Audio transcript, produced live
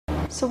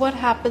So what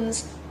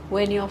happens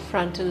when your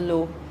frontal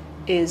lobe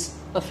is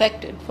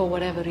affected for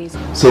whatever reason?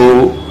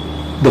 So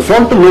the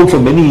frontal lobe for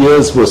many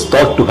years was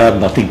thought to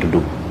have nothing to do.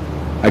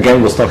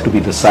 Again, was thought to be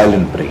the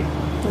silent brain.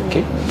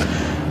 Okay.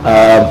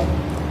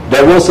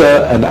 There was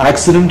an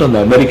accident on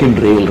the American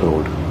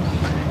Railroad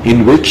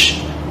in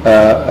which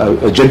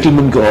a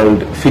gentleman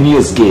called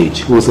Phineas Gage,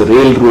 who was a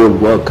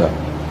railroad worker,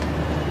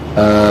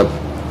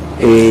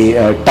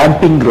 a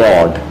tamping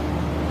rod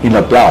in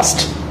a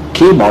blast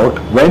came out,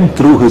 went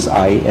through his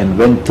eye and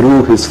went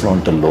through his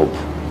frontal lobe.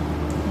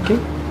 Okay.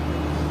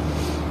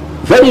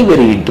 Very,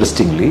 very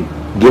interestingly,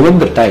 given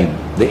the time,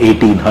 the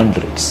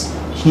 1800s,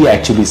 he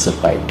actually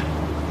survived.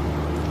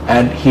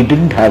 And he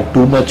didn't have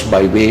too much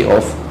by way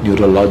of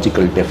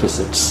neurological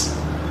deficits.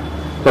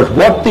 But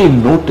what they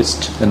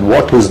noticed and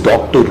what his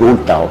doctor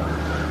wrote down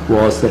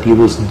was that he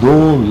was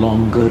no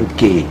longer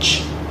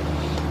Gage.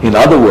 In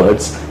other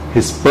words,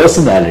 his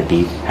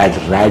personality had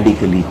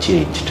radically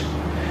changed.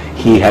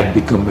 He had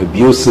become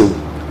abusive.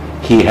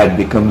 He had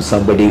become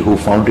somebody who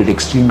found it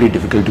extremely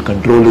difficult to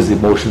control his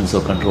emotions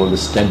or control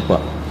his temper.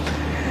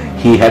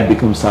 He had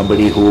become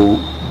somebody who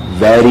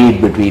varied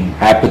between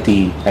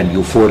apathy and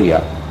euphoria,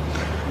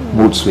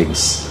 mood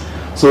swings.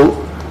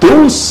 So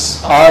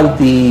those are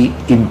the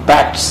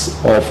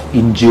impacts of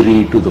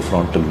injury to the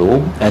frontal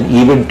lobe, and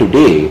even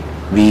today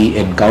we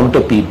encounter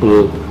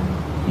people,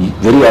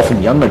 very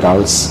often young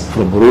adults,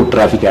 from road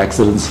traffic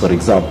accidents, for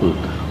example,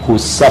 who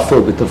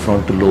suffer with the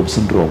frontal lobe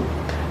syndrome,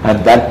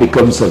 and that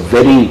becomes a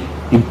very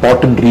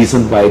important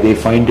reason why they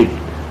find it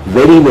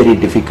very, very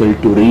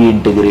difficult to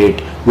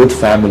reintegrate with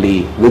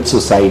family, with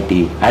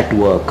society, at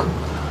work,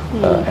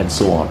 and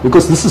so on.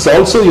 Because this is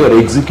also your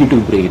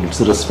executive brain.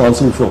 It's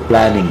responsible for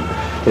planning.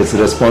 It's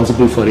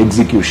responsible for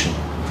execution.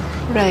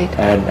 Right.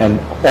 And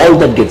all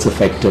that gets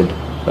affected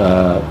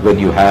when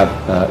you have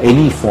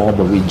any form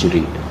of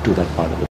injury to that part of it.